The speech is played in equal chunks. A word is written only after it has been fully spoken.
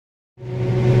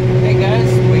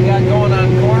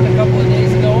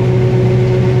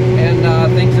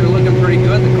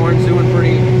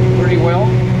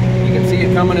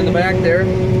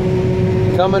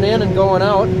coming in and going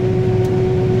out.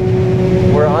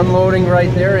 We're unloading right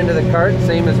there into the cart,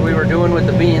 same as we were doing with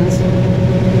the beans.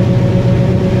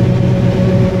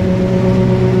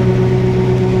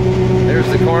 There's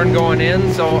the corn going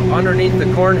in. So underneath the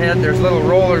corn head, there's little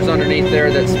rollers underneath there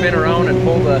that spin around and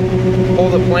pull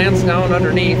the plants down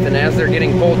underneath. And as they're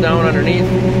getting pulled down underneath,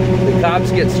 the cobs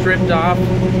get stripped off,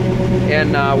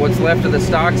 and what's left of the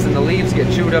stalks and the leaves get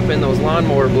chewed up in those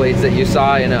lawnmower blades that you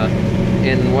saw in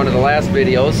one of the last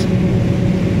videos.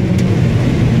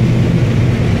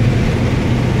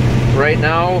 Right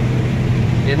now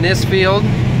in this field,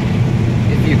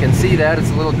 if you can see that, it's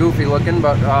a little goofy looking,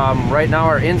 but right now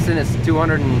our instant is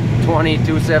 220,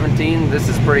 217. This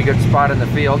is a pretty good spot in the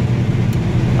field.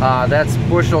 That's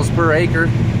bushels per acre.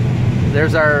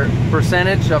 There's our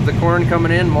percentage of the corn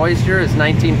coming in. Moisture is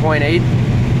 19.8.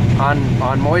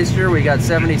 On moisture, we got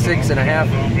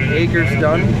 76.5 acres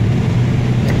done.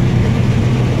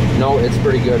 No, it's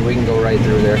pretty good. We can go right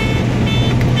through there.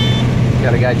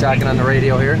 Got a guy talking on the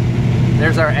radio here.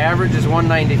 There's our average is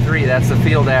 193. That's the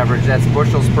field average. That's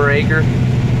bushels per acre.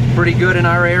 Pretty good in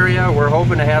our area. We're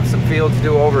hoping to have some fields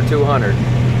do over 200.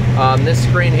 This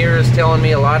screen here is telling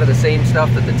me a lot of the same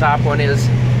stuff that the top one is,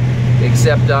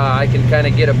 except I can kind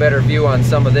of get a better view on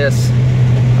some of this.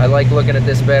 I like looking at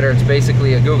this better. It's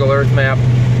basically a Google Earth map.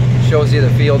 It shows you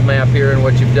the field map here and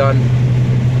what you've done.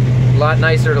 A lot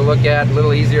nicer to look at, a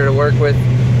little easier to work with.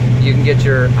 You can get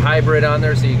your hybrid on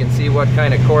there so you can see what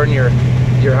kind of corn you're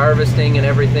harvesting and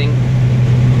everything.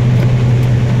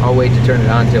 I'll wait to turn it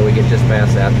on until we get just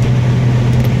past that.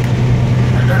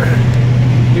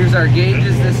 Here's our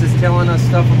gauges. This is telling us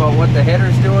stuff about what the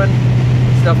header's doing,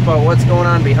 stuff about what's going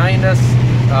on behind us,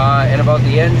 and about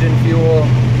the engine, fuel,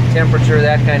 temperature,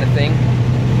 that kind of thing.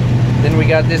 Then we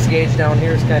got this gauge down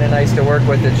here. It's kind of nice to work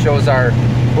with. It shows our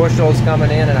bushels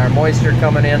coming in and our moisture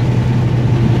coming in.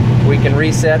 We can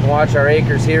reset and watch our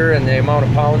acres here and the amount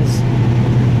of pounds,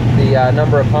 the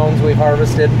number of pounds we've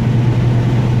harvested.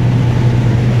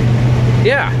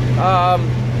 Yeah,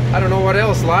 I don't know what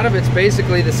else. A lot of it's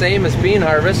basically the same as bean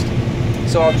harvest.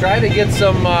 So I'll try to get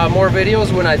some more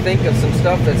videos when I think of some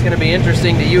stuff that's going to be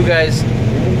interesting to you guys.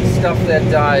 Stuff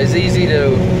that is easy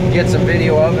to get some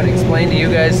video of and explain to you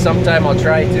guys. Sometime I'll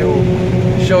try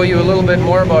to show you a little bit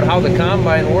more about how the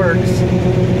combine works.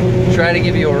 Try to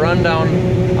give you a rundown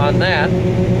on that.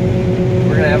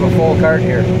 We're going to have a full cart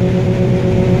here.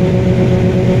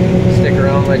 Stick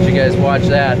around, let you guys watch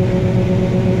that.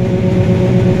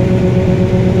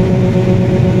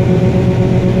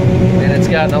 And it's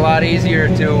gotten a lot easier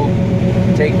to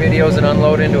take videos and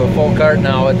unload into a full cart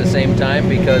now at the same time,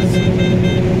 because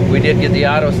we did get the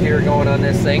auto steer going on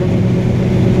this thing.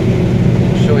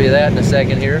 I'll show you that in a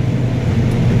second here.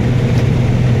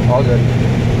 All good.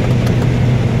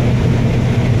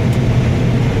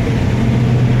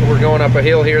 We're going up a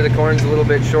hill here. The corn's a little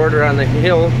bit shorter on the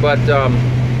hill, but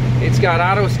it's got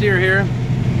auto steer here.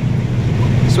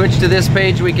 Switch to this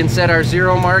page, we can set our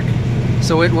 0 mark,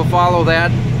 so it will follow that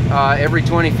every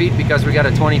 20 feet because we got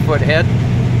a 20-foot head.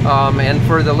 And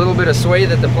for the little bit of sway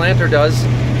that the planter does,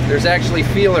 there's actually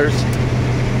feelers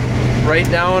right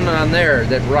down on there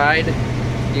that ride.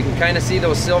 You can kind of see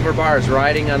those silver bars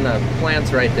riding on the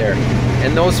plants right there,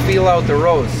 and those feel out the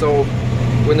rows. So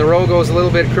when the row goes a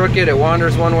little bit crooked, it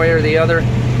wanders one way or the other,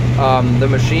 the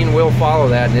machine will follow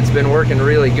that, and it's been working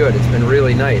really good. It's been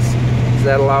really nice. So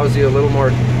that allows you a little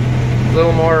more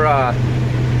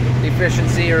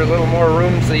efficiency, or a little more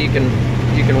room, so you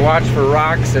can watch for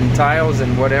rocks and tiles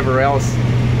and whatever else.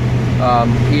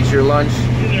 Eat your lunch,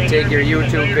 take your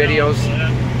YouTube videos,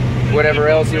 whatever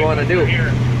else you want to do.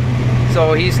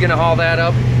 So he's gonna haul that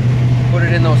up, put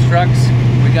it in those trucks.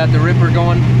 We got the ripper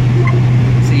going.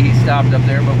 See, he stopped up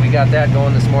there, but we got that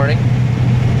going this morning.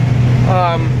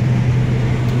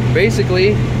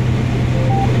 Basically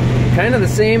kind of the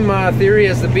same theory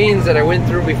as the beans that I went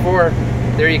through before.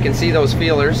 There you can see those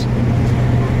feelers,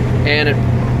 and it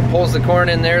pulls the corn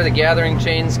in there. The gathering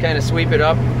chains kind of sweep it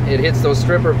up. It hits those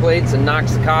stripper plates and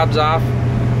knocks the cobs off,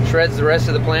 shreds the rest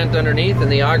of the plant underneath,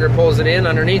 and the auger pulls it in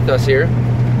underneath us here.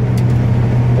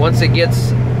 Once it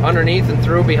gets underneath and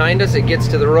through behind us, it gets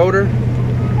to the rotor.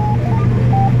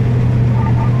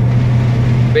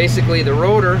 Basically the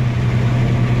rotor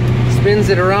spins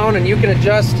it around, and you can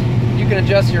adjust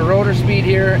your rotor speed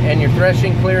here and your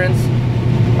threshing clearance.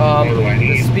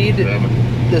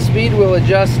 The speed will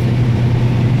adjust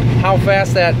how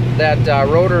fast that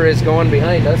rotor is going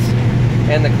behind us,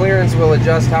 and the clearance will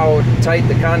adjust how tight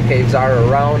the concaves are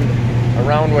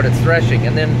around what it's threshing.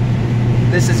 And then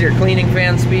this is your cleaning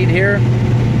fan speed here.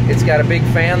 It's got a big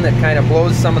fan that kind of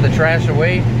blows some of the trash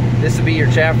away. This would be your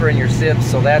chaffer and your sibs,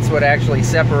 so that's what actually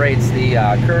separates the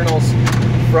kernels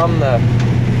from the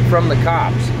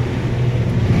cobs.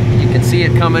 You can see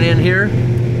it coming in here.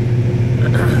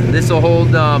 This will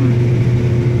hold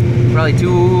probably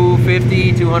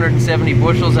 250, 270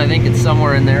 bushels. I think it's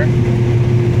somewhere in there.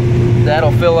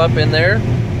 That'll fill up in there.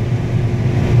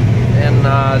 And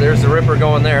there's the ripper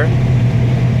going there.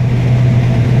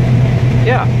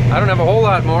 Yeah, I don't have a whole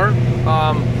lot more.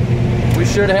 We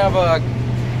should have a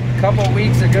couple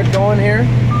weeks of good going here.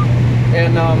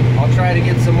 And I'll try to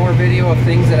get some more video of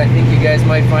things that I think you guys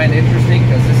might find interesting,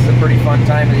 because this is a pretty fun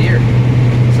time of the year.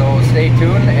 So stay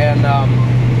tuned, and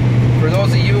for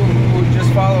those of you who just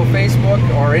follow Facebook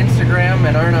or Instagram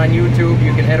and aren't on YouTube,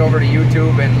 you can head over to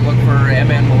YouTube and look for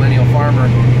MN Millennial Farmer.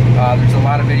 There's a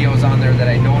lot of videos on there that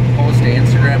I don't post to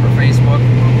Instagram or Facebook,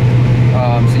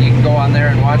 so you can go on there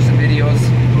and watch the videos.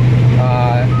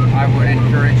 I would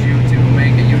encourage you to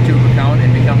make a YouTube account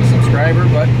and become a subscriber,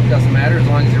 but it doesn't matter as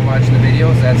long as you're watching the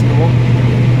videos. That's cool.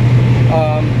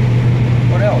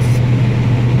 What else?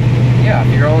 Yeah,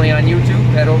 if you're only on YouTube,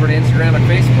 head over to Instagram and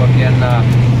Facebook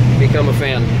and become a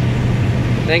fan.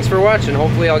 Thanks for watching.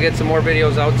 Hopefully I'll get some more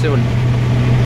videos out soon.